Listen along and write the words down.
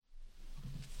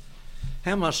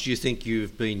How much do you think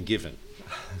you've been given?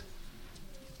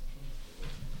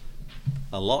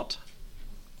 A lot?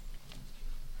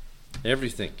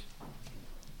 Everything.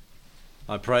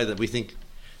 I pray that we think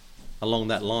along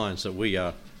that lines, that we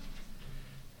are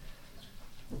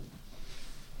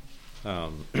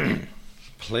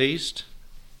pleased,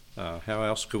 how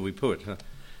else could we put,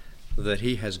 that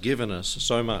he has given us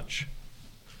so much.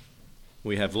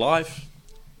 We have life,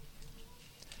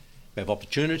 we have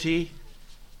opportunity,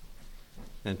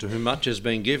 and to whom much has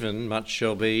been given, much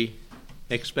shall be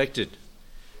expected.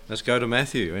 Let's go to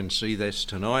Matthew and see this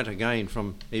tonight again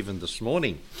from even this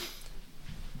morning.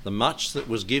 The much that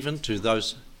was given to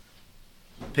those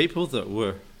people that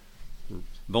were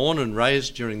born and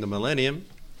raised during the millennium,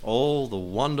 all the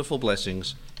wonderful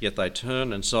blessings, yet they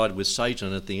turn and side with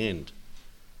Satan at the end.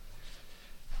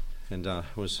 And I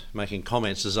was making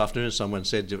comments this afternoon. Someone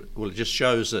said, well, it just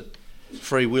shows that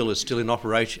free will is still in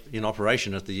operation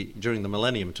during the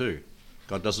millennium too.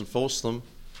 God doesn't force them,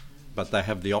 but they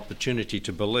have the opportunity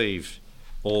to believe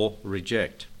or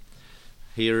reject.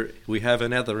 Here we have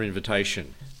another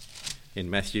invitation in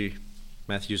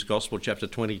Matthew's Gospel, chapter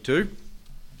 22.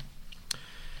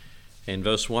 In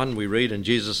verse 1 we read, "And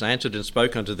Jesus answered and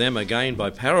spoke unto them again by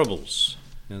parables."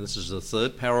 And this is the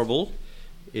third parable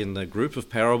in the group of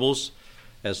parables,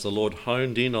 as the Lord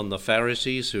honed in on the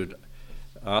Pharisees who'd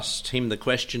asked him the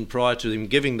question prior to him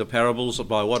giving the parables,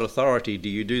 by what authority do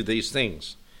you do these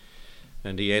things?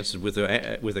 And he answered with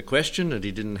a question, and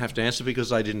he didn't have to answer because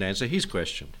they didn't answer his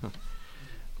question.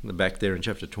 Back there in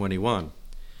chapter 21.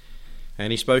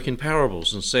 "And he spoke in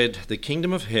parables and said, The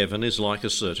kingdom of heaven is like a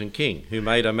certain king, who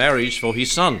made a marriage for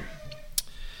his son.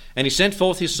 And he sent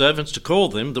forth his servants to call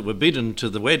them that were bidden to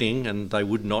the wedding, and they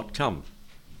would not come.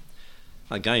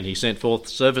 Again he sent forth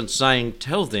servants, saying,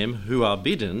 Tell them who are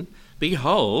bidden,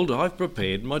 Behold, I've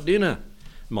prepared my dinner.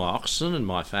 My oxen and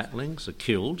my fatlings are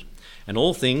killed, and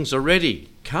all things are ready.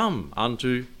 Come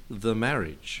unto the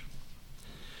marriage.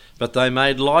 But they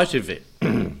made light of it.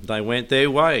 They went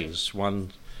their ways,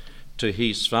 one to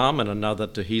his farm and another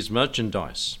to his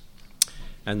merchandise.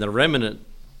 And the remnant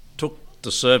took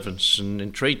the servants and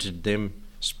entreated them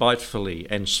spitefully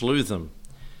and slew them.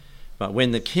 But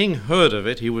when the king heard of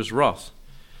it, he was wroth.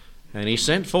 And he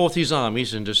sent forth his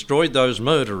armies and destroyed those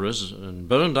murderers and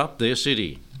burned up their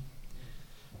city.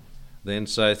 Then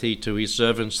saith he to his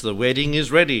servants, The wedding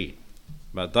is ready,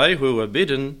 but they who were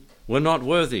bidden were not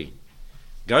worthy.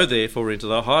 Go therefore into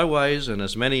the highways, and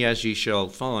as many as ye shall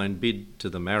find, bid to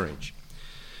the marriage.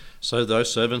 So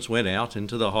those servants went out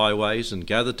into the highways and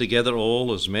gathered together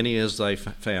all, as many as they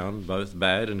found, both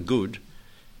bad and good.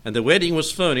 And the wedding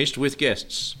was furnished with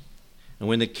guests. And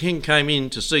when the king came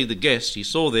in to see the guests, he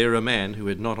saw there a man who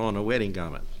had not on a wedding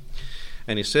garment.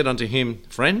 And he said unto him,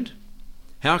 Friend,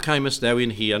 how camest thou in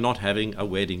here not having a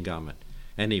wedding garment?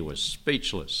 And he was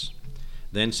speechless.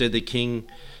 Then said the king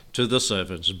to the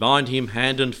servants, Bind him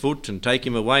hand and foot, and take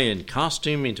him away, and cast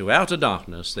him into outer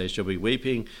darkness. There shall be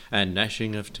weeping and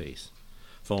gnashing of teeth.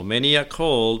 For many are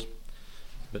called,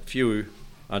 but few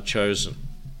are chosen.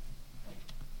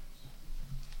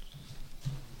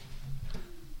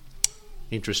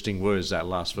 Interesting words, that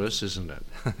last verse, isn't it?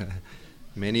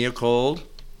 Many are called,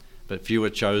 but few are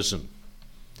chosen.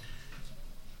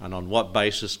 And on what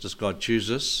basis does God choose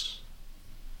us?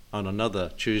 On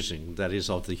another choosing, that is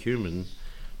of the human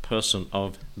person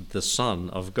of the Son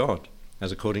of God,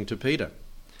 as according to Peter.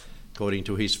 According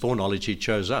to his foreknowledge, he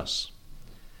chose us.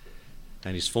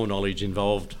 And his foreknowledge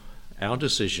involved our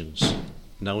decisions,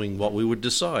 knowing what we would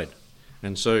decide.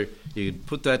 And so you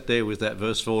put that there with that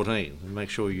verse 14 and make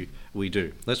sure we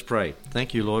do. Let's pray.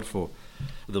 Thank you, Lord, for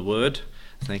the word.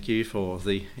 Thank you for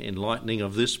the enlightening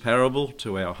of this parable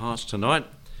to our hearts tonight.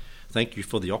 Thank you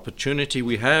for the opportunity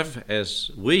we have as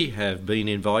we have been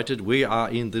invited. We are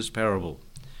in this parable.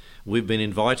 We've been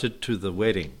invited to the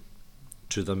wedding,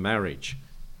 to the marriage.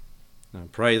 I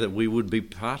pray that we would be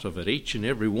part of it. Each and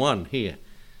every one here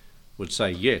would say,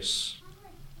 yes,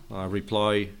 I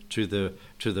reply to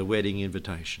the wedding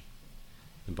invitation.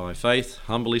 And by faith,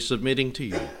 humbly submitting to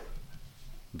you,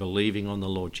 believing on the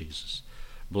Lord Jesus.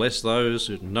 Bless those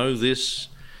who know this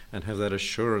and have that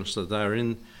assurance that they are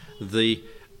in the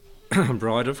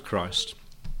bride of Christ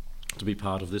to be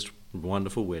part of this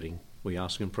wonderful wedding. We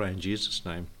ask and pray in Jesus'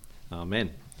 name.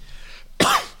 Amen.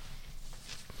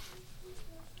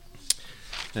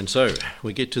 And so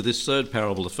we get to this third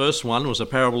parable. The first one was a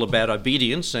parable about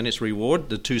obedience and its reward,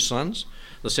 the two sons.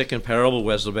 The second parable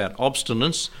was about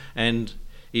obstinance and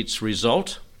its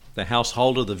result, the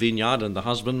householder, the vineyard, and the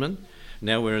husbandman.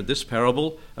 Now we're in this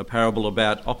parable, a parable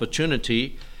about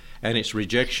opportunity and its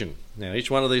rejection. Now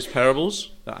each one of these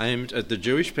parables are aimed at the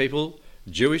Jewish people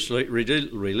Jewish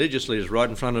religious leaders right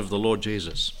in front of the Lord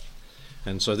Jesus.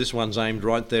 And so this one's aimed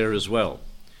right there as well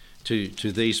to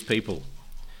these people.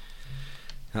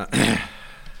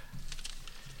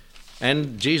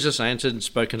 And Jesus answered and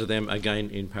spoke unto them again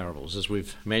in parables, as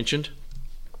we've mentioned.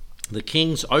 The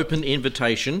king's open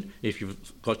invitation, if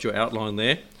you've got your outline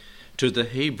there, to the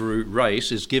Hebrew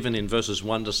race is given in verses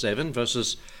 1 to 7.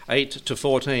 Verses 8 to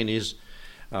 14 is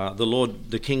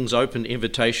the king's open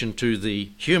invitation to the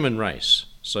human race.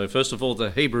 So first of all,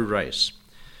 the Hebrew race.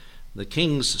 The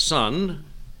king's son,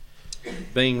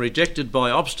 being rejected by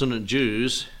obstinate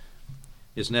Jews,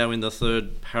 is now in the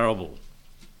third parable,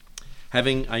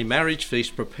 having a marriage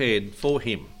feast prepared for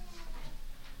him.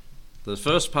 The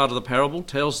first part of the parable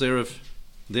tells there of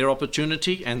their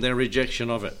opportunity and their rejection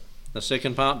of it. The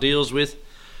second part deals with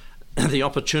the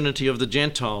opportunity of the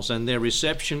Gentiles and their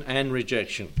reception and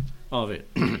rejection of it.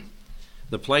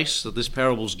 The place that this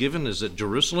parable is given is at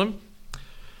Jerusalem.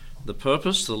 The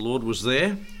purpose, the Lord was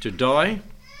there to die,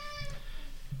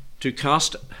 to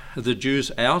cast the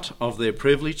Jews out of their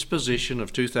privileged position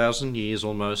of 2,000 years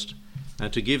almost,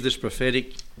 and to give this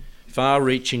prophetic,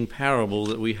 far-reaching parable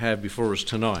that we have before us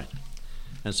tonight.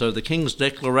 And so the king's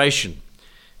declaration,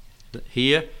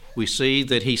 here we see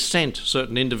that he sent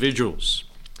certain individuals.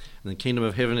 And the kingdom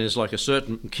of heaven is like a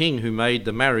certain king who made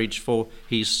the marriage for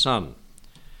his son.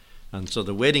 And so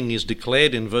the wedding is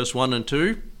declared in verse 1 and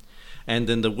 2, and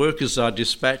then the workers are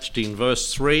dispatched in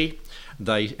verse 3,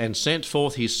 and sent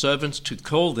forth his servants to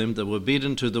call them that were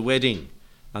bidden to the wedding,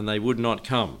 and they would not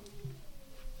come.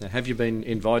 Now, have you been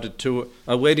invited to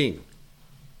a wedding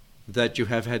that you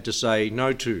have had to say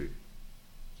no to?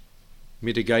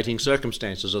 Mitigating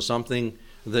circumstances or something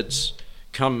that's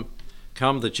come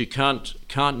that you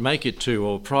can't make it to,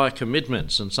 or prior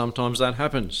commitments, and sometimes that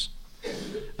happens.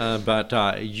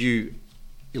 But you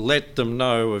let them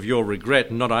know of your regret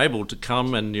and not able to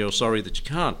come, and you're sorry that you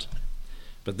can't.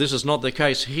 But this is not the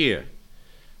case here.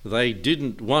 They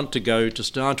didn't want to go to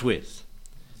start with,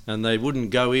 and they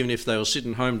wouldn't go even if they were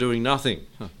sitting home doing nothing.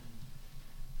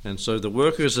 And so the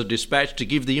workers are dispatched to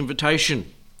give the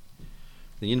invitation.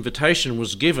 The invitation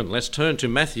was given. Let's turn to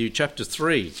Matthew chapter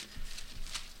 3.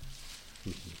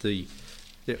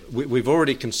 We've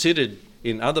already considered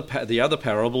in the other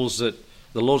parables that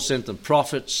the Lord sent them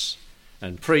prophets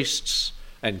and priests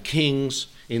and kings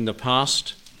in the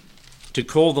past to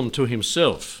call them to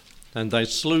himself. And they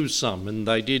slew some, and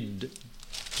they did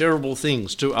terrible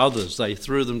things to others. They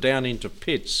threw them down into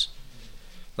pits.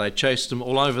 They chased them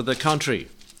all over the country.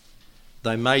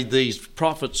 They made these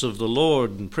prophets of the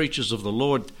Lord and preachers of the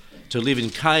Lord to live in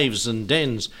caves and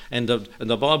dens. And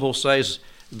the Bible says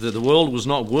that the world was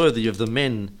not worthy of the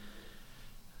men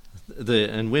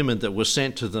and women that were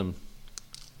sent to them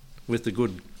with the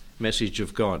good message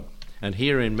of God. And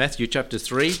here in Matthew chapter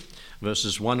 3,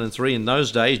 verses 1 and 3, in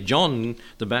those days John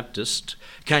the Baptist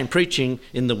came preaching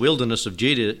in the wilderness of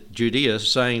Judea,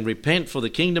 saying, Repent, for the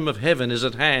kingdom of heaven is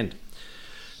at hand.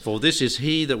 For this is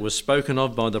he that was spoken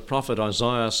of by the prophet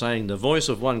Isaiah, saying, The voice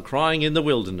of one crying in the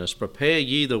wilderness, Prepare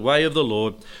ye the way of the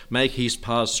Lord, make his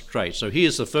paths straight. So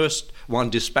here's the first one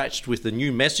dispatched with the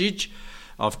new message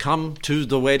of come to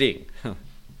the wedding.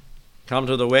 Come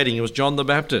to the wedding. It was John the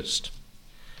Baptist.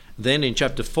 Then in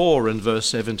chapter 4 and verse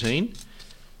 17,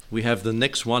 we have the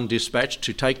next one dispatched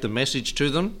to take the message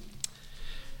to them.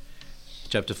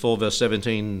 Chapter 4 verse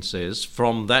 17 says,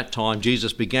 From that time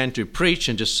Jesus began to preach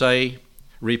and to say,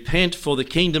 Repent, for the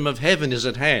kingdom of heaven is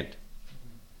at hand.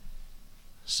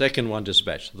 Second one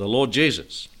dispatched. The Lord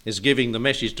Jesus is giving the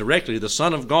message directly. The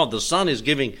Son of God, the Son, is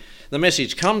giving the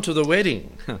message, come to the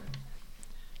wedding.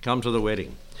 Come to the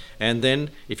wedding. And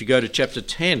then if you go to chapter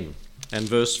 10 and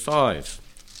verse 5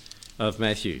 of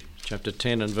Matthew, chapter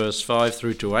 10 and verse 5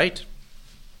 through to 8,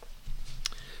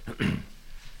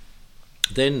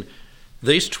 then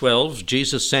these 12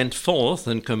 Jesus sent forth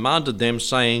and commanded them,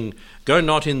 saying, Go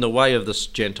not in the way of the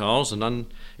Gentiles, and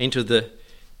into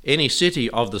any city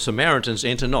of the Samaritans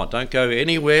enter not. Don't go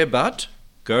anywhere, but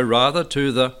go rather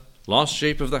to the lost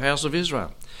sheep of the house of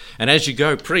Israel. And as you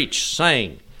go, preach,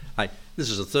 saying, this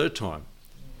is the third time,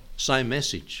 same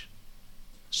message,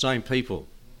 same people.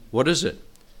 What is it?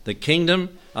 The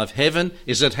kingdom of heaven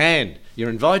is at hand. You're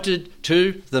invited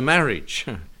to the marriage.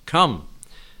 Come.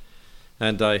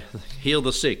 And heal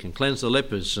the sick and cleanse the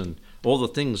lepers and all the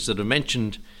things that are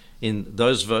mentioned in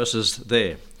those verses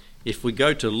there. If we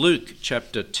go to Luke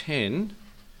chapter 10,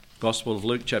 Gospel of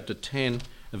Luke chapter 10,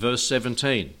 verse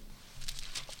 17.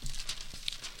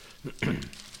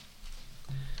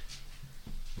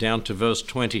 Down to verse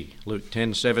 20, Luke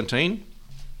 10:17.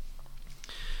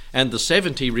 And the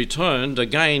 70 returned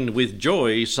again with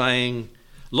joy, saying,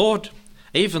 Lord,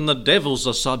 Even the devils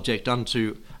are subject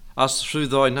unto us through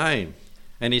thy name.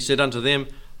 And he said unto them,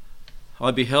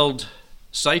 I beheld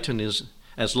Satan is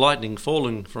as lightning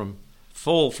fall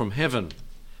from heaven.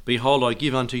 Behold, I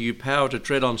give unto you power to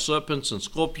tread on serpents and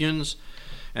scorpions,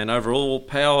 and over all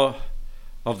power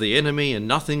of the enemy, and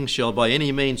nothing shall by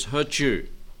any means hurt you.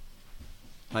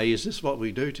 Hey, is this what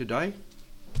we do today?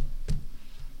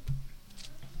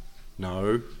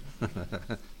 No.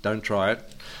 Don't try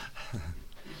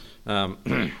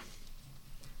it.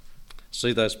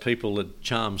 See those people that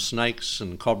charm snakes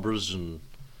and cobras, and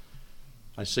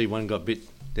I see one got bit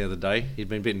the other day. He'd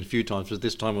been bitten a few times, but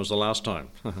this time was the last time.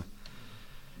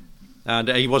 And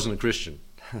he wasn't a Christian.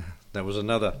 That was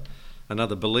another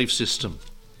belief system.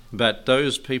 But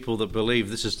those people that believe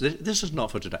this is not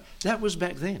for today. That was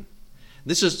back then.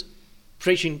 This is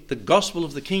preaching the gospel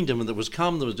of the kingdom, and that was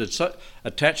come. That was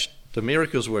attached. The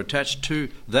miracles were attached to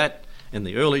that in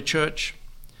the early church.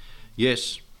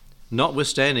 Yes,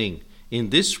 notwithstanding, in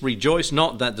this rejoice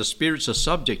not that the spirits are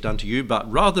subject unto you, but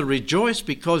rather rejoice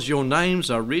because your names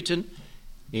are written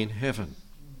in heaven.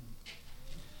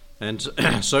 And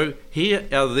so here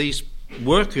are these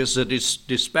workers that is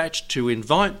dispatched to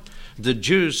invite the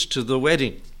Jews to the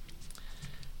wedding.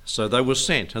 So they were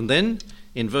sent. And then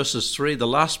in verses 3, the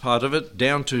last part of it,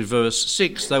 down to verse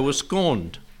 6, they were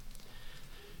scorned.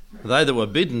 They that were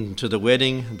bidden to the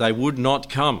wedding, they would not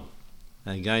come.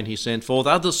 And again he sent forth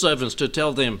other servants to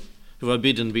tell them who are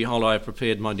bidden, behold, I have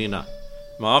prepared my dinner,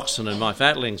 my oxen and my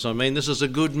fatlings. I mean, this is a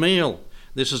good meal.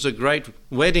 This is a great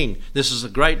wedding. This is a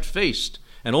great feast.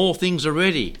 And all things are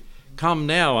ready. Come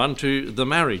now unto the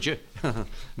marriage.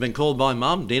 Been called by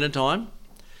mum, dinner time.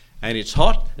 And it's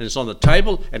hot, and it's on the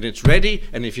table, and it's ready.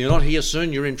 And if you're not here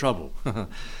soon, you're in trouble.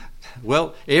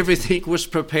 Well, everything was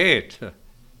prepared.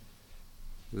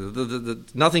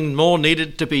 Nothing more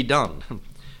needed to be done.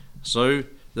 So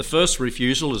the first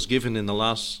refusal is given in the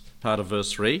last part of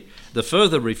verse 3. The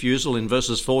further refusal in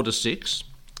verses 4 to 6.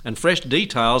 And fresh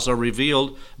details are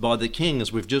revealed by the king,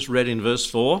 as we've just read in verse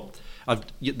 4.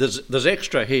 There's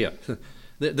extra here.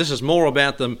 This is more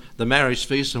about the marriage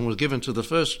feast than was given to the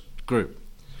first group.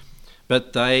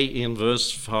 But they, in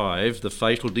verse 5, the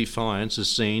fatal defiance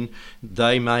is seen.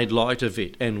 They made light of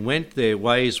it and went their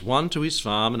ways, one to his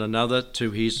farm and another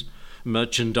to his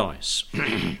merchandise,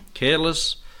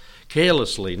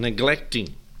 carelessly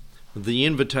neglecting the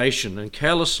invitation and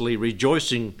carelessly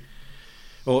rejecting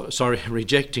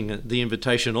the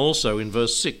invitation also in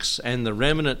verse 6. And the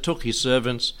remnant took his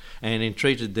servants and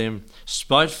entreated them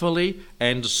spitefully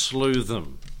and slew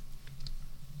them.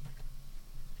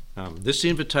 This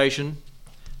invitation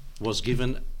was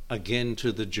given again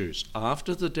to the Jews.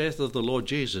 After the death of the Lord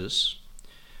Jesus,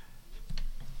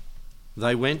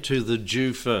 they went to the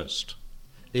Jew first.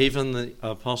 Even the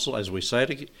apostle, as we say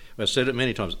it, I've said it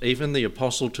many times, even the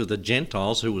apostle to the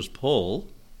Gentiles, who was Paul,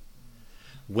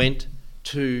 went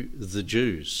to the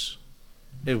Jews,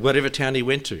 in whatever town he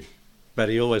went to, but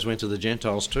he always went to the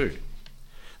Gentiles too.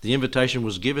 The invitation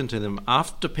was given to them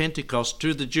after Pentecost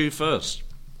to the Jew first.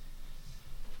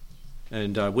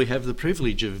 And we have the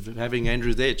privilege of having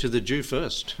Andrew there to the Jew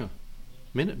first.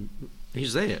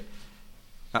 He's there.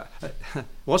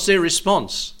 What's their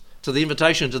response to the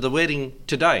invitation to the wedding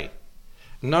today?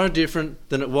 No different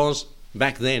than it was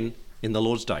back then in the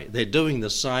Lord's day. They're doing the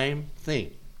same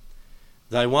thing.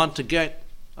 They want to get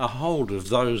a hold of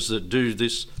those that do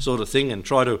this sort of thing and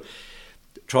try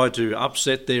to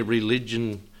upset their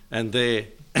religion and their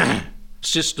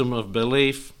system of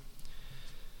belief.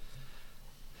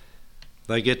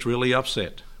 They get really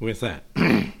upset with that.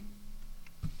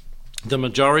 The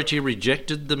majority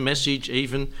rejected the message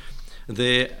even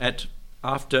there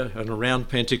after and around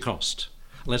Pentecost.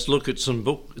 Let's look at some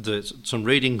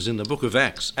readings in the book of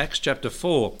Acts. Acts chapter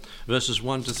 4, verses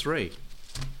 1 to 3.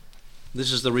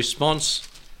 This is the response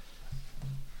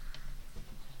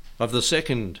of the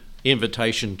second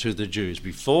invitation to the Jews.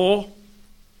 Before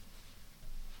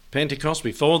Pentecost,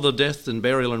 before the death and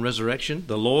burial and resurrection,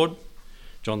 the Lord,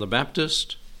 John the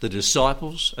Baptist, the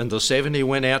disciples, and the 70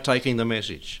 went out taking the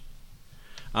message.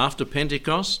 After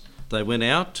Pentecost, they went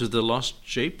out to the lost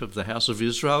sheep of the house of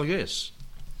Israel, yes.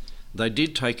 They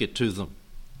did take it to them.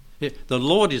 The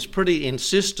Lord is pretty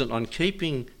insistent on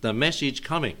keeping the message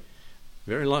coming,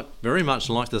 very much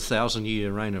like the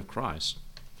 1,000-year reign of Christ.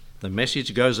 The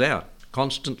message goes out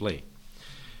constantly.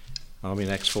 I'm in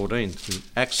Acts 14,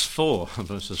 Acts 4,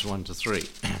 verses 1 to 3.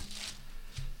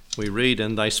 We read,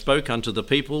 and they spoke unto the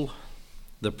people,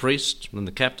 the priest and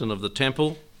the captain of the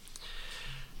temple,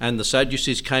 and the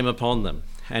Sadducees came upon them,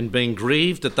 and being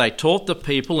grieved that they taught the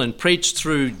people and preached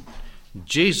through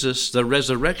Jesus the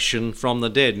resurrection from the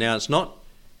dead. Now it's not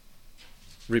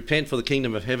repent for the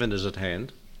kingdom of heaven is at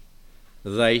hand,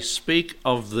 they speak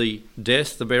of the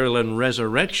death, the burial and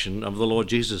resurrection of the Lord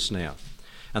Jesus now.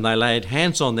 And they laid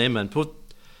hands on them and put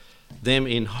them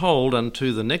in hold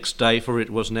unto the next day, for it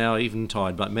was now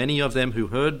eventide. But many of them who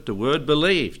heard the word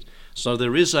believed. So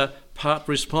there is a part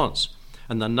response.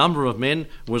 And the number of men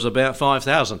was about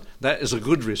 5,000. That is a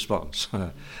good response.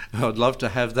 I'd love to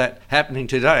have that happening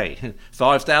today.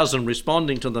 5,000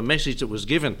 responding to the message that was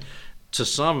given. To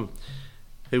some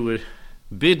who were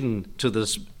bidden to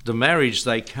the marriage,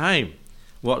 they came.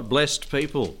 What blessed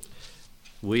people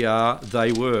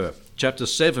they were. Chapter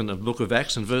 7 of the book of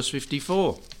Acts and verse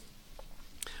 54.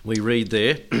 We read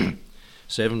there,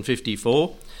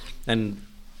 7:54, and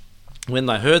when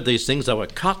they heard these things, they were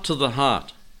cut to the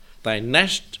heart. They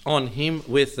gnashed on him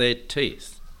with their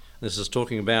teeth. This is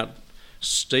talking about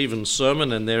Stephen's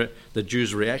sermon and the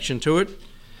Jews' reaction to it.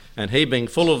 And he, being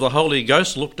full of the Holy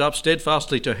Ghost, looked up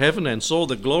steadfastly to heaven and saw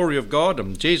the glory of God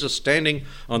and Jesus standing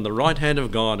on the right hand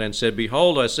of God, and said,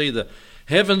 Behold, I see the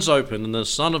heavens open and the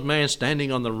Son of Man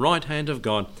standing on the right hand of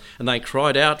God. And they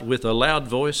cried out with a loud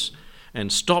voice and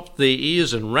stopped their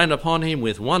ears and ran upon him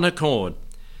with one accord,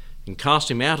 and cast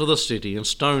him out of the city and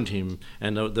stoned him.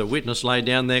 And the witness laid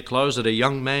down their clothes at a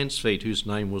young man's feet, whose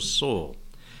name was Saul.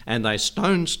 And they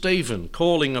stoned Stephen,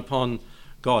 calling upon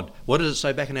God. What does it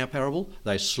say back in our parable?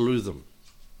 They slew them.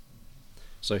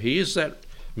 So here's that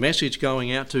message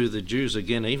going out to the Jews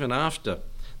again, even after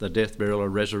the death, burial,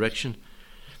 and resurrection,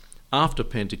 after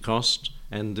Pentecost,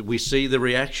 and we see the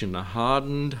reaction, a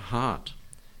hardened heart.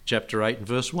 Chapter 8 and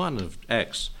verse 1 of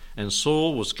Acts. And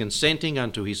Saul was consenting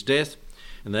unto his death,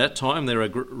 and at that time there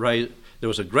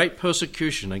was a great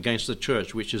persecution against the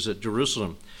church which is at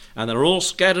Jerusalem, and they're all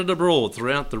scattered abroad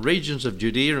throughout the regions of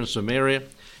Judea and Samaria,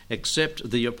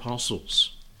 except the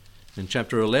apostles. In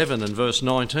chapter 11 and verse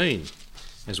 19,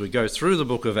 as we go through the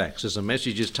book of Acts, as a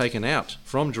message is taken out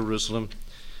from Jerusalem,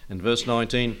 in verse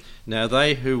 19, Now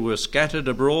they who were scattered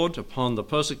abroad upon the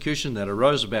persecution that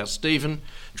arose about Stephen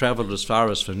travelled as far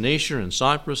as Phoenicia and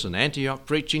Cyprus and Antioch,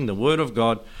 preaching the word of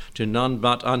God to none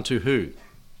but unto who?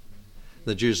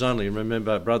 The Jews only.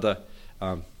 Remember Brother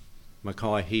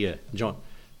Mackay here,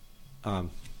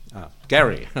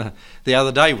 Gary, the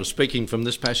other day was speaking from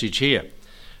this passage here,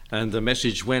 and the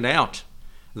message went out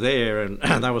there,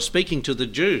 and they were speaking to the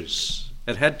Jews.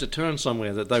 It had to turn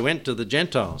somewhere, that they went to the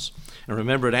Gentiles. And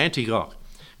remember at Antioch,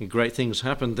 and great things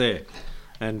happened there.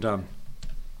 And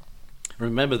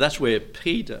remember that's where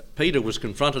Peter was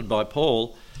confronted by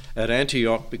Paul at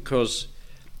Antioch, because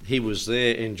he was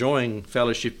there enjoying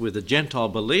fellowship with the Gentile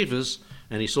believers,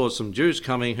 and he saw some Jews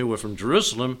coming who were from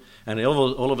Jerusalem, and he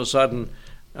all of a sudden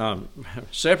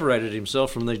separated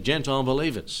himself from the Gentile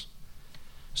believers.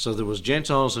 So there was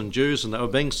Gentiles and Jews, and they were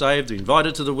being saved,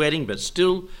 invited to the wedding, but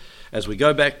still, as we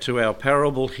go back to our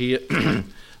parable here,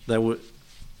 they were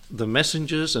the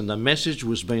messengers, and the message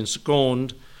was being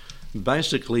scorned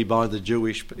basically by the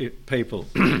Jewish people.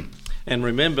 And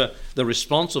remember the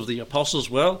response of the apostles,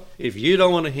 well, if you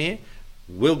don't want to hear,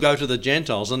 we'll go to the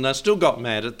Gentiles. And they still got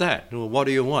mad at that. Well, what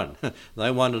do you want?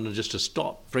 They wanted just to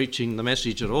stop preaching the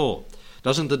message at all.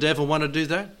 Doesn't the devil want to do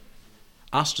that?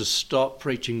 Us to stop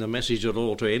preaching the message at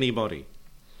all to anybody,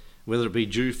 whether it be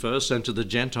Jew first and to the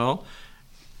Gentile.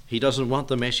 He doesn't want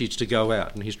the message to go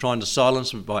out, and he's trying to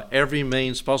silence it by every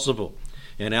means possible.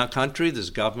 In our country, there's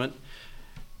government.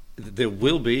 There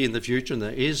will be in the future, and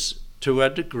there is to a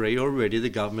degree already, the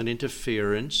government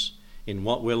interference in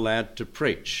what we're allowed to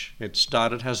preach. It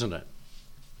started, hasn't it,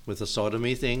 with the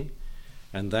sodomy thing,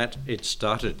 and that it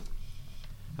started.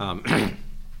 The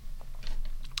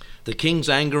king's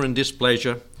anger and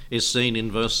displeasure is seen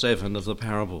in verse 7 of the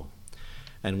parable.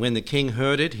 And when the king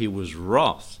heard it, he was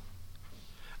wroth.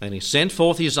 And he sent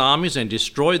forth his armies and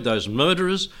destroyed those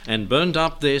murderers and burned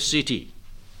up their city.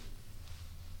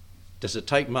 Does it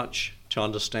take much to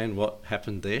understand what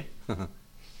happened there?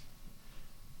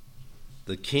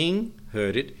 The king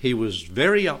heard it. He was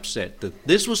very upset that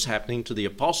this was happening to the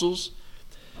apostles,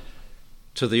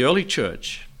 to the early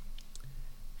church.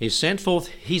 He sent forth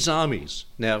his armies.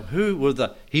 Now, who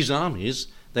were his armies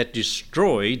that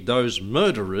destroyed those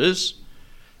murderers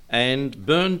and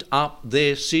burned up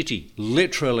their city,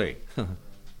 literally?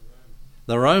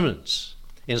 The Romans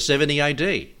in 70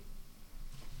 AD.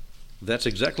 That's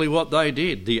exactly what they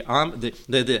did.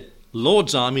 They're the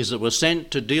Lord's armies that were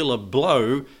sent to deal a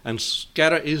blow and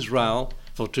scatter Israel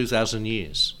for 2,000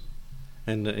 years,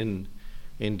 and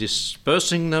in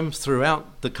dispersing them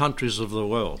throughout the countries of the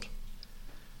world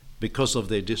because of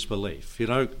their disbelief. You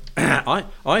know,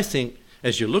 I think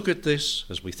as you look at this,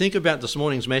 as we think about this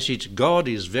morning's message, God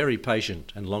is very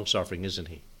patient and long-suffering, isn't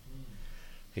he?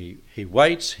 He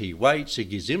waits, he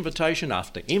gives invitation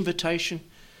after invitation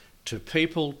to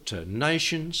people, to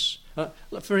nations.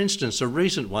 For instance, a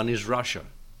recent one is Russia.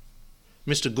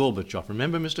 Mr. Gorbachev,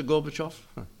 remember Mr.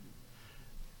 Gorbachev?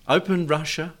 Opened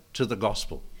Russia to the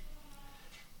gospel.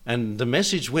 And the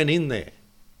message went in there.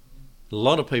 A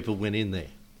lot of people went in there.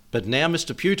 But now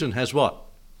Mr. Putin has what?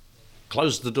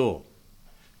 Closed the door.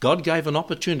 God gave an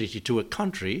opportunity to a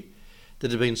country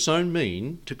that had been so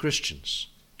mean to Christians,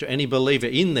 to any believer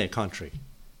in their country.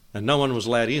 And no one was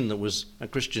allowed in that was a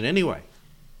Christian anyway.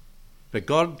 But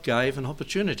God gave an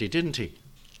opportunity, didn't he?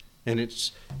 And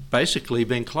it's basically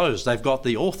been closed. They've got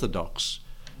the Orthodox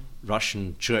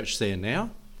Russian church there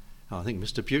now. I think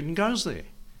Mr. Putin goes there.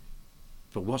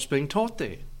 But what's being taught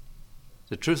there?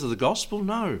 The truth of the gospel?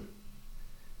 No.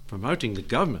 Promoting the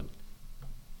government.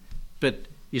 But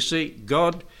you see,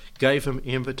 God gave him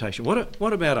invitation.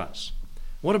 What about us?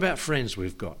 What about friends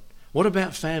we've got? What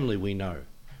about family we know?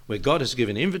 Where God has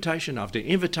given invitation after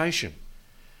invitation.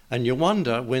 And you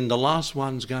wonder when the last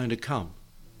one's going to come.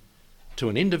 To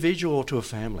an individual or to a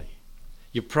family.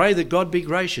 You pray that God be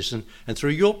gracious and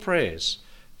through your prayers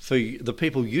for the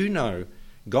people you know,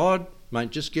 God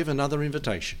might just give another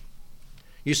invitation.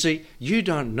 You see, you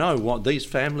don't know what these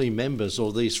family members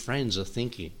or these friends are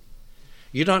thinking.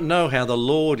 You don't know how the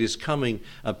Lord is coming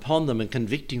upon them and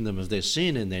convicting them of their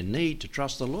sin and their need to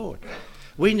trust the Lord.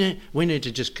 We need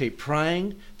to just keep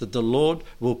praying that the Lord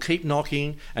will keep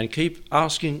knocking and keep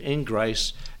asking in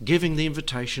grace, giving the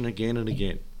invitation again and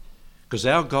again. Because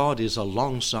our God is a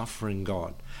long-suffering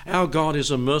God. Our God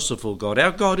is a merciful God.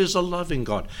 Our God is a loving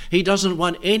God. He doesn't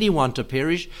want anyone to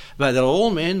perish, but that all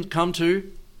men come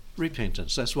to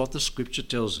repentance. That's what the Scripture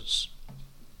tells us.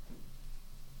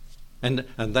 And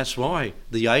that's why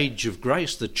the age of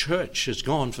grace, the church, has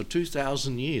gone for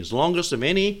 2,000 years, longest of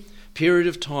any period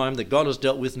of time that God has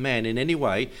dealt with man in any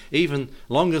way, even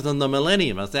longer than the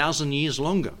millennium, 1,000 years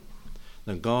longer.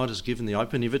 That God has given the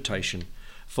open invitation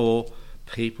for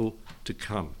people to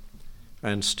come,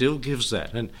 and still gives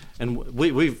that. And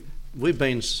we've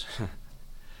been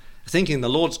thinking the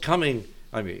Lord's coming.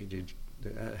 I mean,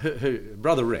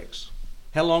 Brother Rex,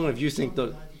 how long have you think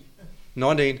that?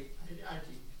 19.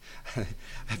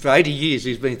 For 80 years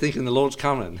he's been thinking the Lord's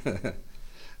coming.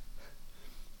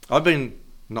 I've been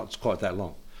not quite that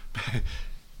long,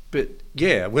 but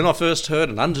yeah, when I first heard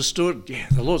and understood,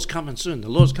 the Lord's coming soon. The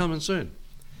Lord's coming soon.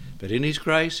 But in his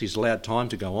grace, he's allowed time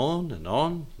to go on and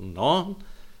on and on.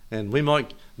 And we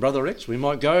might, Brother Rex, we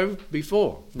might go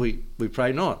before. We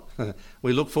pray not.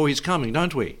 We look for his coming,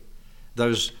 don't we?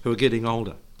 Those who are getting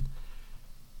older.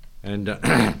 And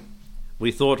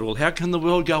we thought, well, how can the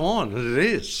world go on? And it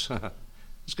is.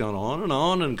 It's gone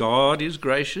on, and God is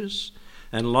gracious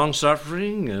and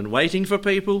long-suffering and waiting for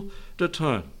people to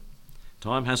turn.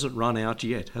 Time hasn't run out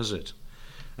yet, has it?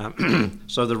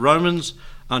 So the Romans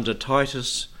under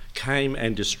Titus came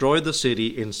and destroyed the city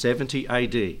in 70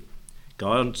 AD.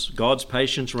 God's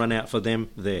patience ran out for them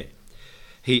there.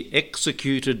 He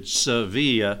executed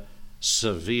severe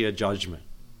judgment.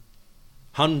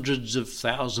 Hundreds of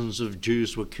thousands of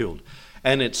Jews were killed.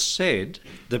 And it's said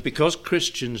that because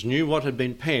Christians knew what had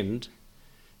been penned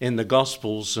in the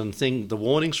Gospels and the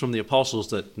warnings from the apostles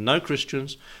that no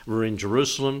Christians were in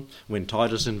Jerusalem when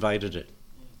Titus invaded it.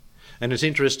 And it's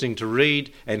interesting to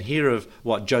read and hear of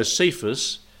what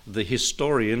Josephus, the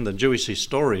historian, the Jewish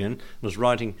historian, was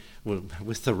writing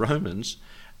with the Romans,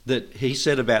 that he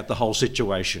said about the whole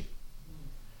situation.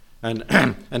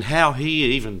 And how he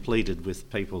even pleaded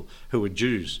with people who were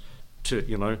Jews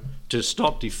to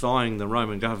stop defying the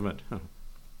Roman government.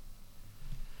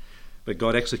 But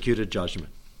God executed judgment.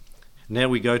 Now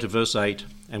we go to verse 8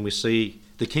 and we see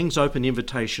the king's open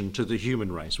invitation to the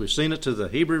human race. We've seen it to the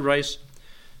Hebrew race.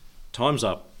 Time's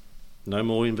up. No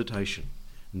more invitation.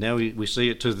 Now we see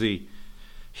it to the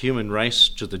human race,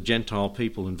 to the Gentile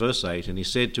people in verse 8. And he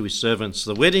said to his servants,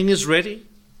 "The wedding is ready.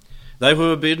 They who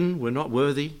were bidden were not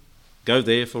worthy. Go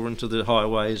therefore into the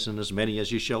highways, and as many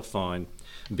as you shall find,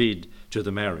 bid to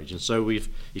the marriage." And so if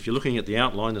you're looking at the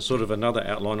outline, there's sort of another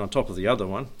outline on top of the other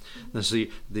one. There's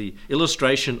the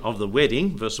illustration of the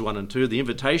wedding, verse 1 and 2, the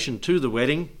invitation to the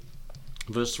wedding,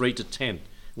 verse 3 to 10.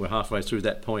 We're halfway through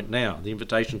that point now, the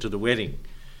invitation to the wedding.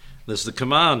 There's the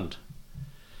command.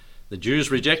 The Jews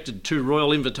rejected 2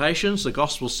 royal invitations, the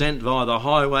gospel sent via the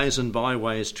highways and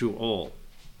byways to all.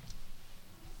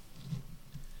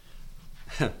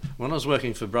 When I was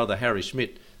working for Brother Harry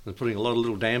Schmidt and putting a lot of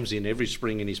little dams in, every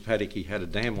spring in his paddock he had a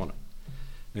dam on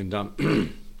it.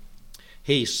 And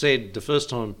he said the first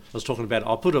time I was talking about it,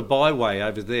 "I'll put a byway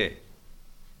over there."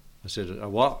 I said, "A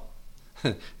what?"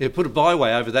 "Yeah, put a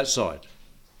byway over that side."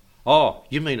 "Oh,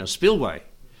 you mean a spillway?"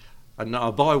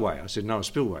 a byway. I said, no, a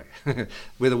spillway,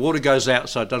 where the water goes out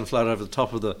so it doesn't float over the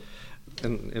top of the...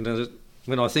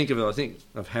 When I think of it, I think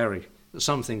of Harry.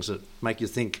 Some things that make you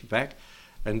think back.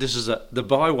 And this is the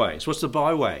byways. What's the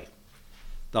byway?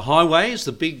 The highways,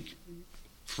 the big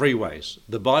freeways.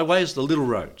 The byways, the little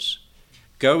roads.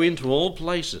 Go into all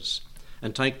places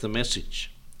and take the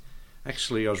message.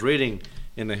 Actually, I was reading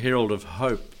in the Herald of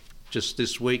Hope just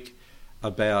this week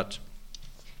about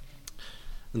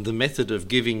the method of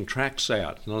giving tracts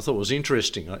out, and I thought it was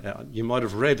interesting. You might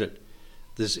have read it.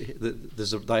 They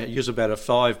use about a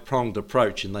 5-pronged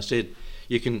approach, and they said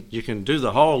you can do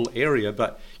the whole area,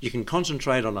 but you can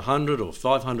concentrate on 100 or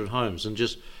 500 homes and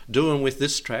just do them with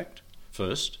this tract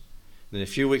first, and then a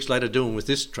few weeks later do them with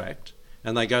this tract,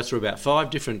 and they go through about 5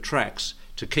 different tracts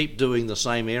to keep doing the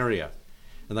same area.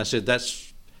 And they said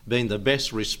that's been the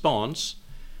best response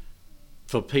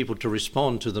for people to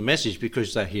respond to the message,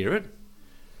 because they hear it,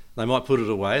 they might put it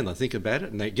away and they think about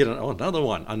it, and they get another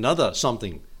one, another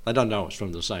something. They don't know it's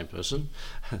from the same person.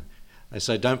 They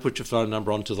say, don't put your phone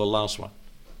number onto the last one.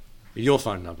 Your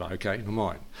phone number, okay, not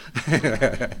mine.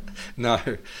 No,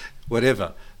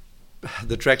 whatever.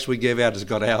 The tracts we give out has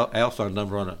got our phone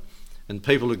number on it. And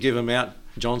people who give them out,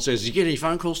 John says, did you get any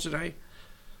phone calls today?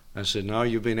 I said, no,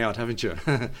 you've been out, haven't you?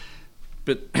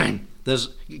 But there's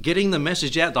getting the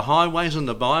message out, the highways and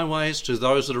the byways, to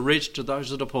those that are rich, to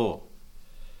those that are poor.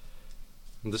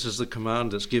 And this is the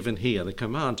command that's given here, the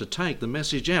command to take the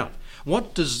message out.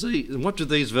 What do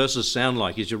these verses sound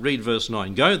like? As you read verse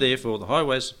 9, go therefore the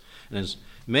highways, and as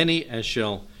many as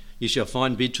you shall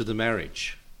find bid to the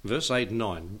marriage. Verse 8 and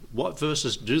 9, what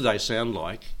verses do they sound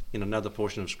like in another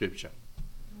portion of Scripture?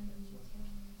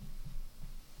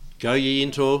 Go ye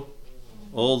into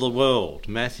all the world.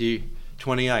 Matthew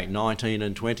 28, 19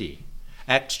 and 20.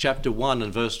 Acts chapter 1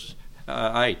 and verse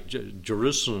 8.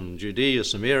 Jerusalem, Judea,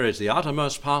 Samaria is the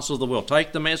uttermost parts of the world.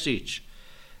 Take the message.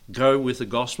 Go with the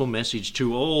gospel message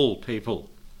to all people.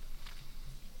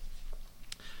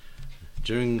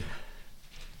 During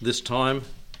this time,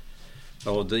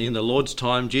 or in the Lord's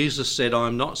time, Jesus said, I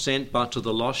am not sent but to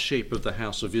the lost sheep of the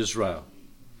house of Israel.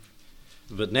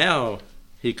 But now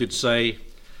he could say,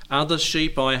 other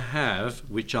sheep I have,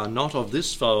 which are not of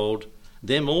this fold,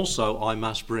 them also I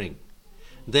must bring.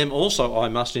 Them also I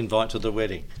must invite to the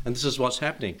wedding. And this is what's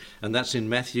happening. And that's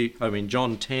in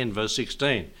John 10, verse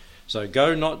 16. So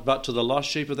go not but to the lost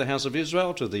sheep of the house of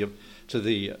Israel, to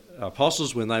the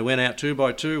apostles when they went out 2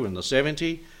 by 2 and the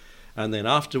 70. And then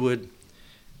afterward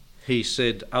he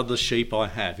said, other sheep I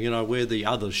have. You know, we're the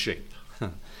other sheep.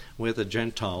 We're the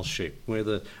Gentile sheep. We're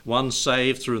the ones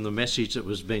saved through the message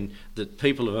that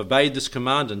people have obeyed this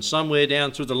command, and somewhere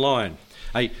down through the line.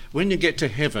 Hey, when you get to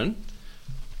heaven,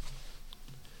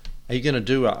 are you going to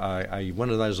do one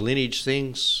of those lineage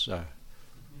things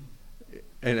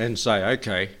and say,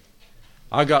 okay,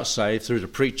 I got saved through the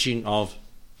preaching of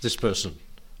this person,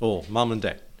 or mum and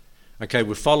dad. Okay,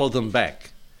 we follow them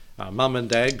back. Mum and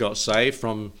dad got saved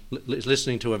from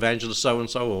listening to evangelist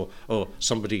so-and-so or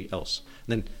somebody else.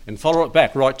 And follow it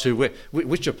back right to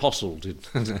which apostle did.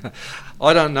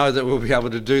 I don't know that we'll be able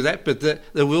to do that, but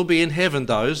there will be in heaven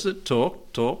those that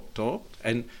talk,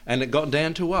 and it got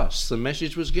down to us. The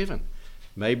message was given,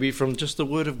 maybe from just the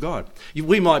word of God.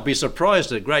 We might be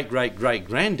surprised that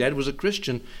great-great-great-granddad was a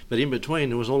Christian, but in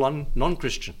between it was all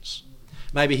non-Christians.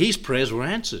 Maybe his prayers were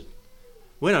answered.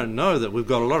 We don't know that we've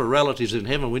got a lot of relatives in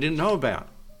heaven we didn't know about.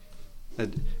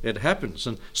 It happens,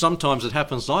 and sometimes it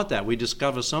happens like that. We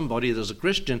discover somebody that's a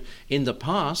Christian in the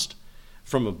past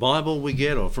from a Bible we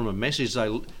get, or from a message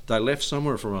they left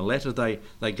somewhere, or from a letter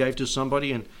they gave to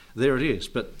somebody, and there it is.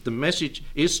 But the message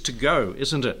is to go,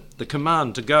 isn't it? The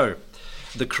command to go.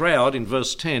 The crowd in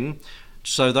verse 10,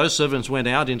 so those servants went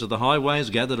out into the highways,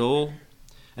 gathered all,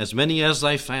 as many as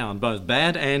they found, both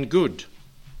bad and good.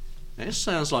 Now, this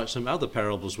sounds like some other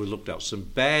parables we looked up, some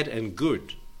bad and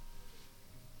good.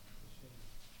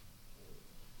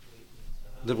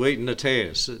 The wheat and the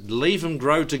tares. Leave them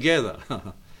grow together,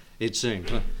 it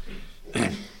seems.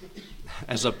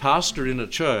 As a pastor in a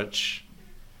church,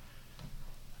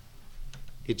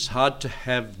 it's hard to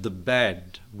have the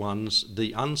bad ones,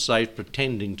 the unsaved,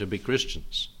 pretending to be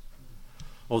Christians.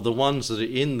 Or the ones that are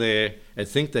in there and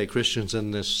think they're Christians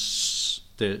and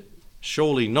they're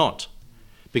surely not.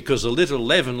 Because a little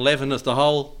leaven leaveneth the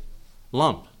whole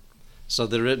lump. So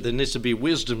there needs to be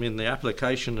wisdom in the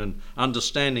application and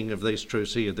understanding of these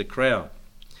truths here, the crowd.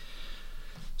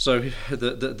 So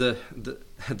the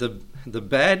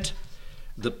bad,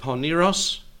 the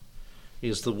poneros,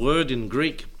 is the word in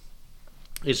Greek.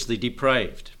 It's the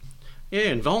depraved. Yeah,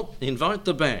 invite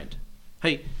the bad.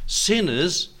 Hey,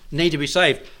 sinners need to be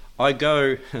saved. I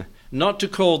go not to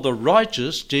call the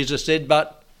righteous, Jesus said,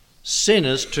 but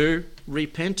sinners to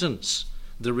repentance.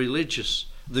 The religious,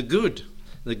 the good,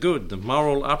 the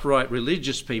moral, upright,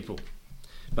 religious people.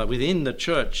 But within the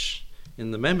church,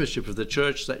 in the membership of the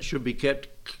church, that should be kept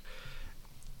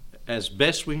as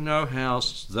best we know how,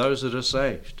 those that are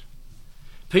saved.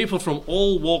 People from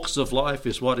all walks of life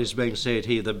is what is being said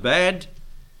here. The bad,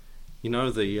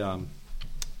 the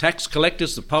tax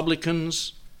collectors, the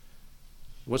publicans,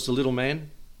 what's the little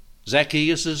man?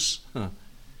 Zacchaeus,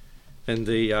 and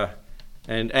the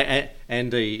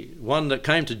one that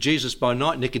came to Jesus by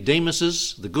night,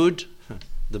 Nicodemus, the good,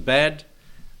 the bad,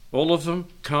 all of them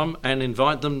come and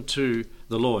invite them to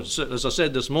the Lord. So, as I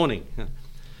said this morning,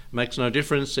 makes no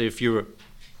difference if you're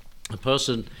a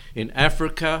person in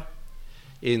Africa,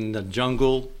 in the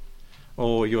jungle,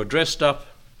 or you're dressed up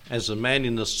as a man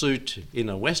in a suit in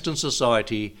a Western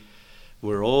society.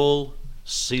 We're all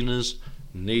sinners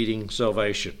needing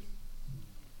salvation.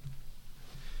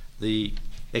 The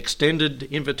extended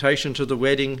invitation to the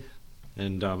wedding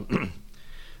and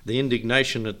the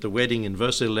indignation at the wedding in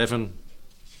verse 11,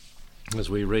 as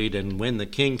we read, "And when the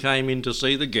king came in to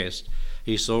see the guest,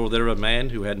 he saw there a man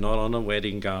who had not on a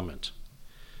wedding garment.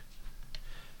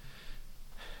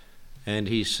 And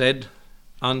he said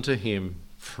unto him,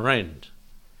 Friend,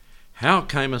 how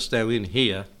camest thou in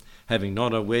here, having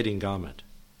not a wedding garment?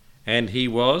 And he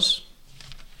was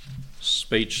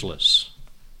speechless."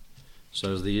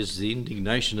 So there's the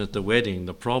indignation at the wedding.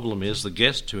 The problem is the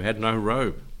guest who had no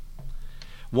robe.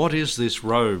 What is this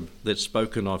robe that's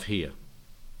spoken of here?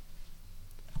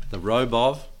 The robe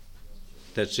of,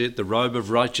 that's it, the robe of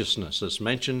righteousness that's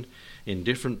mentioned in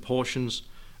different portions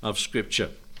of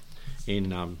Scripture. In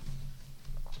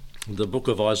the book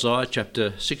of Isaiah,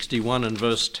 chapter 61 and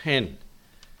verse 10,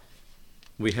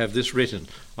 we have this written,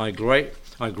 I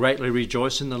greatly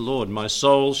rejoice in the Lord. My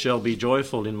soul shall be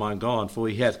joyful in my God, for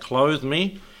he hath clothed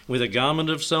me with a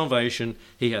garment of salvation.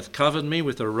 He hath covered me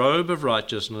with a robe of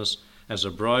righteousness, as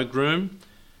a bridegroom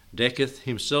decketh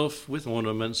himself with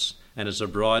ornaments, and as a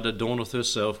bride adorneth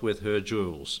herself with her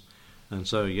jewels. And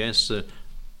so, yes,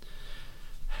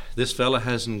 this fella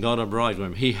hasn't got a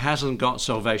bridegroom. He hasn't got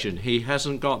salvation. He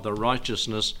hasn't got the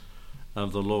righteousness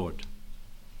of the Lord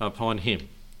upon him.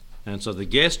 And so the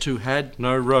guest who had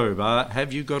no robe,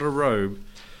 have you got a robe?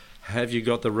 Have you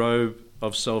got the robe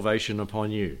of salvation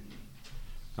upon you?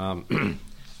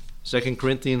 2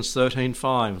 Corinthians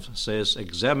 13:5 says,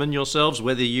 Examine yourselves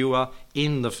whether you are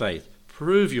in the faith.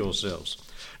 Prove yourselves.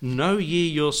 Know ye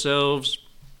yourselves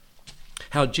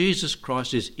how Jesus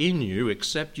Christ is in you,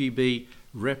 except ye be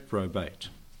reprobate.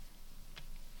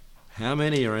 How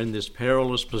many are in this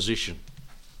perilous position?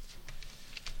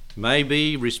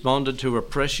 Maybe responded to a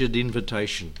pressured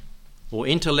invitation, or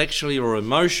intellectually or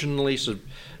emotionally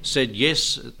said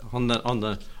yes on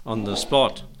the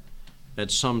spot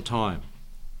at some time.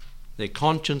 Their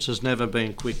conscience has never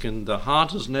been quickened, the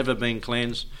heart has never been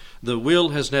cleansed, the will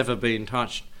has never been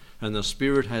touched, and the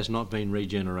spirit has not been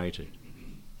regenerated.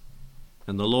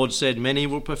 And the Lord said, Many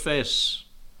will profess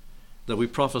that we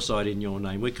prophesied in your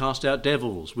name, we cast out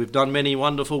devils, we've done many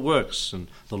wonderful works. And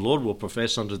the Lord will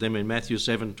profess unto them in Matthew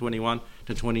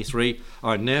 7:21-23,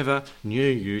 I never knew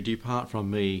you, depart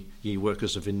from me, ye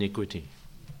workers of iniquity.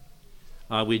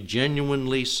 Are we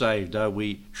genuinely saved? Are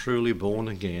we truly born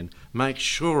again? Make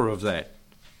sure of that.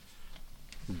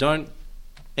 Don't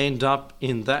end up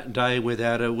in that day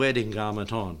without a wedding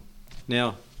garment on.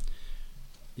 Now,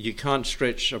 you can't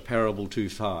stretch a parable too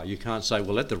far. You can't say,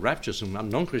 well, at the rapture, some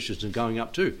non-Christians are going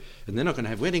up too, and they're not going to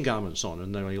have wedding garments on,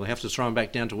 and you'll have to throw them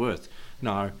back down to earth.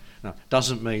 No,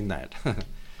 doesn't mean that.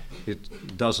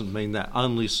 It doesn't mean that.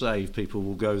 Only saved people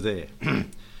will go there.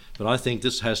 But I think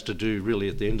this has to do really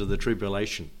at the end of the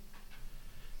tribulation,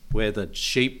 where the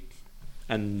sheep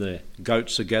and the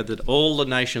goats are gathered, all the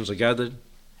nations are gathered,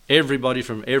 everybody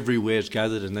from everywhere is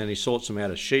gathered, and then he sorts them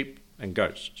out as sheep and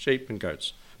goats,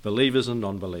 believers and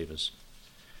non-believers.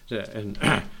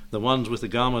 And the ones with the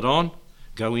garment on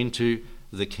go into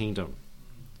the kingdom.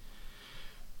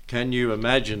 Can you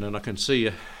imagine, and I can see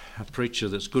a preacher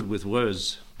that's good with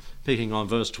words, picking on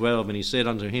verse 12, and he said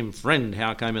unto him, Friend,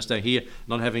 how camest thou here,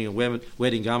 not having a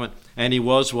wedding garment? And he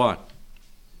was what?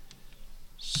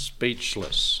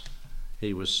 Speechless.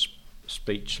 He was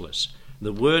speechless.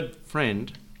 The word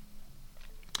friend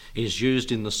is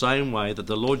used in the same way that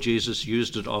the Lord Jesus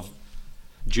used it of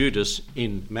Judas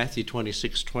in Matthew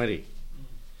 26:20.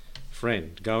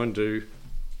 Friend, go and do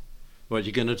what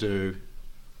you're going to do,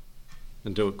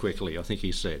 and do it quickly, I think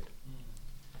he said.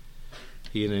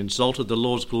 He had insulted the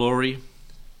Lord's glory.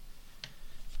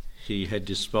 He had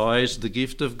despised the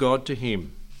gift of God to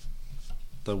him.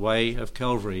 The way of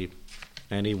Calvary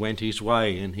and he went his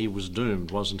way, and he was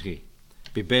doomed, wasn't he?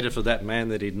 Be better for that man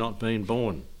that he'd not been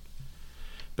born.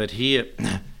 But here,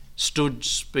 stood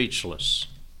speechless.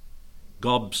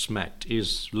 Gobsmacked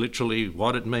is literally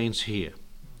what it means here.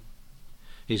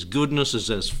 His goodness is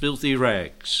as filthy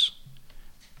rags.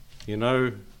 You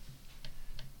know,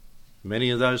 many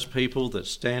of those people that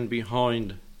stand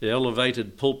behind the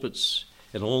elevated pulpits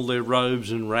in all their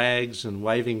robes and rags and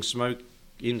waving smoke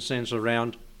incense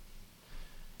around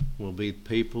will be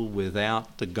people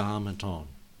without the garment on.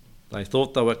 They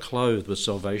thought they were clothed with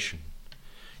salvation.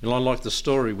 You know, like the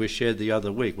story we shared the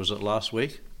other week, was it last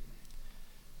week?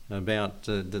 About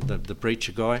the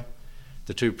preacher guy.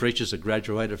 The two preachers that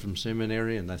graduated from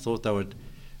seminary, and they thought they would,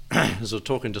 as I was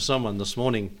talking to someone this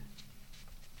morning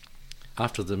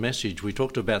after the message, we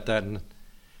talked about that, and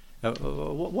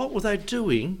what were they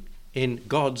doing in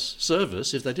God's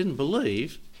service if they didn't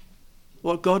believe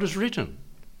what God has written?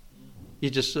 You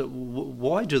just,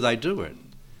 why do they do it?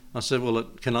 I said, well,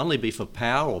 it can only be for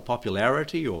power or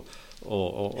popularity or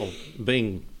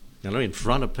being, in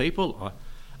front of people.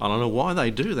 I don't know why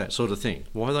they do that sort of thing,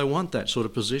 why they want that sort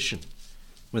of position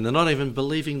when they're not even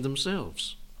believing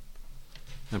themselves.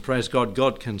 And praise God,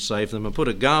 God can save them and put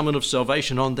a garment of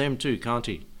salvation on them too, can't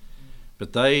he?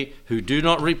 But they who do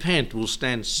not repent will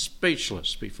stand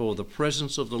speechless before the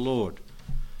presence of the Lord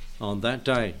on that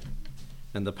day.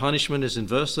 And the punishment is in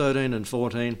verse 13 and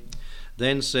 14.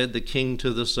 Then said the king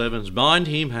to the servants, bind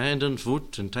him hand and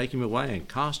foot and take him away and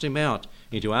cast him out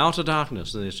into outer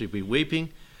darkness, and there shall be weeping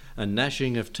and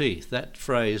gnashing of teeth. That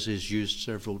phrase is used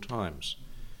several times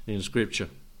in Scripture.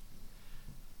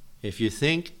 If you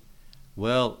think,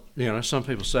 well, some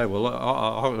people say, well,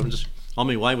 I'm just on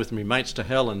my way with my mates to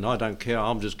hell and I don't care,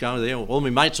 I'm just going there, all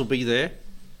my mates will be there.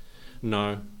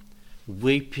 No,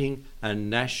 weeping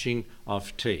and gnashing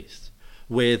of teeth,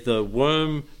 where the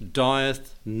worm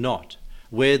dieth not,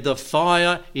 where the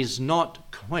fire is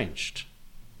not quenched,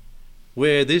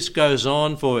 where this goes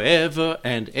on forever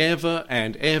and ever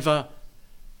and ever,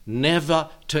 never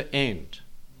to end.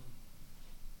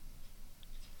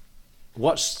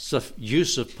 What's the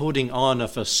use of putting on a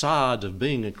facade of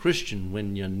being a Christian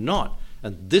when you're not?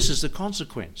 And this is the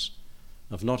consequence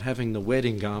of not having the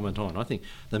wedding garment on. I think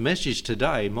the message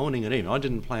today, morning and evening, I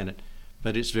didn't plan it,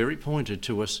 but it's very pointed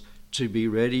to us to be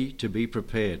ready, to be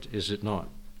prepared, is it not?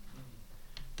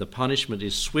 The punishment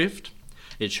is swift,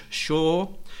 it's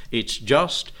sure, it's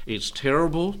just, it's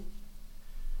terrible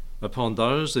upon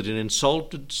those that had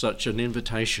insulted such an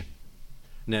invitation.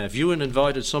 Now, if you had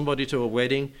invited somebody to a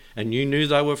wedding and you knew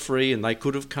they were free and they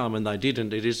could have come and they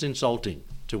didn't, it is insulting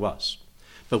to us.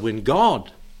 But when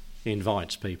God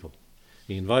invites people,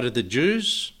 he invited the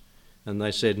Jews and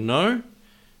they said no.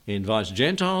 He invites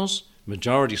Gentiles,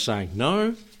 majority saying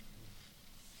no.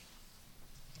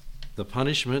 The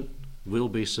punishment will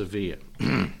be severe.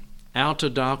 Outer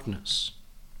darkness.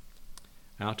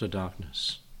 Outer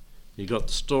darkness. You got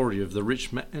the story of the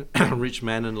rich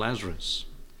man and Lazarus.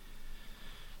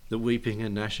 The weeping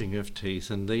and gnashing of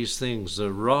teeth, and these things, the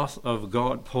wrath of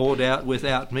God poured out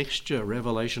without mixture,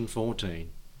 Revelation 14.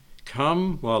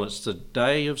 Come while it's the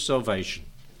day of salvation.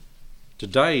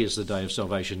 Today is the day of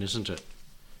salvation, isn't it?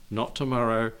 Not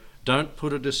tomorrow. Don't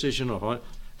put a decision on it.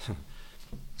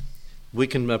 We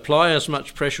can apply as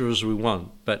much pressure as we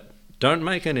want, but don't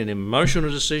make it an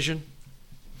emotional decision.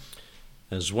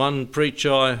 As one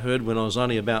preacher I heard when I was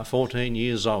only about 14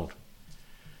 years old,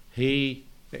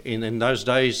 in those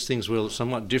days things were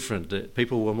somewhat different.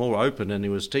 People were more open, and he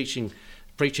was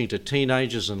preaching to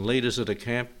teenagers and leaders at a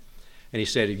camp. And he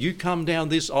said, if you come down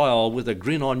this aisle with a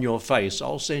grin on your face,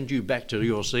 I'll send you back to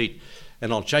your seat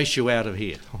and I'll chase you out of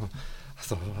here. I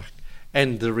thought,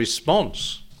 and the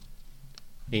response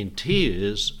in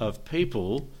tears of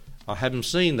people, I haven't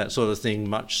seen that sort of thing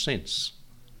much since.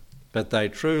 But they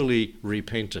truly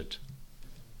repented.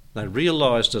 They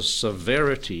realised the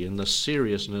severity and the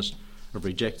seriousness of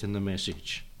rejecting the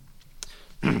message.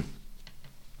 2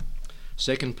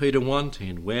 Peter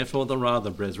 1:10, wherefore the rather,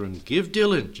 brethren, give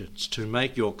diligence to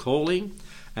make your calling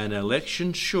and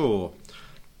election sure.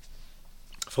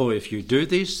 For if you do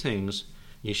these things,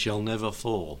 ye shall never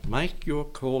fall. Make your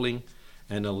calling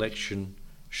and election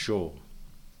sure.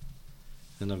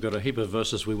 And I've got a heap of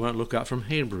verses we won't look up from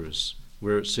Hebrews,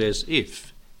 where it says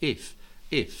if. A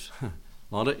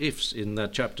lot of ifs in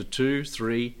chapter 2,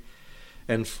 3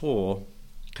 and 4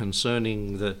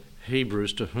 concerning the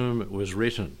Hebrews to whom it was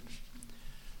written.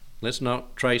 Let's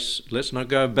not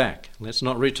go back, let's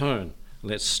not return,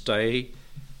 let's stay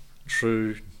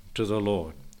true to the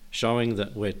Lord, showing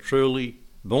that we're truly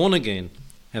born again,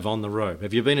 have on the robe.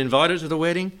 Have you been invited to the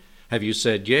wedding? Have you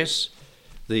said yes?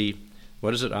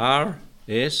 R-S-V-E-D,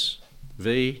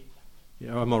 V,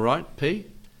 am I right? P?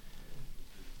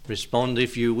 Respond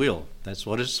if you will. That's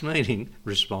what it's meaning.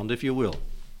 Respond if you will.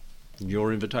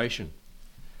 Your invitation.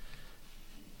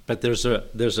 But there's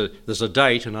a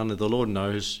date, and only the Lord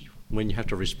knows when you have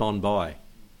to respond by.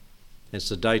 It's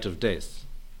the date of death.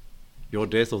 Your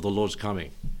death or the Lord's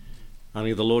coming.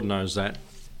 Only the Lord knows that.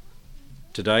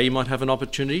 Today you might have an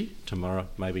opportunity, tomorrow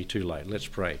may be too late. Let's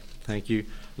pray. Thank you,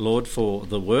 Lord, for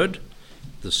the word,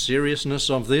 the seriousness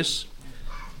of this,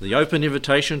 the open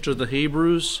invitation to the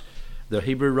Hebrews. The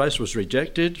Hebrew race was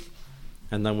rejected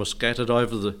and they were scattered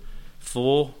over the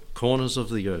four corners of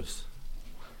the earth.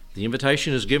 The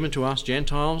invitation is given to us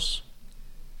Gentiles,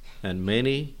 and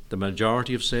many, the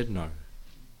majority, have said no.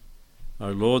 O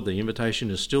Lord, the invitation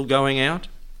is still going out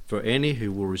for any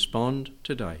who will respond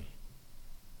today.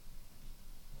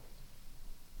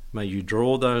 May you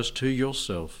draw those to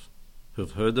yourself who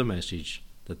have heard the message,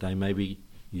 that they may be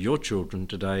your children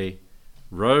today,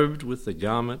 robed with the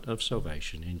garment of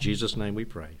salvation. In Jesus' name we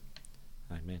pray.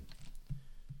 Amen.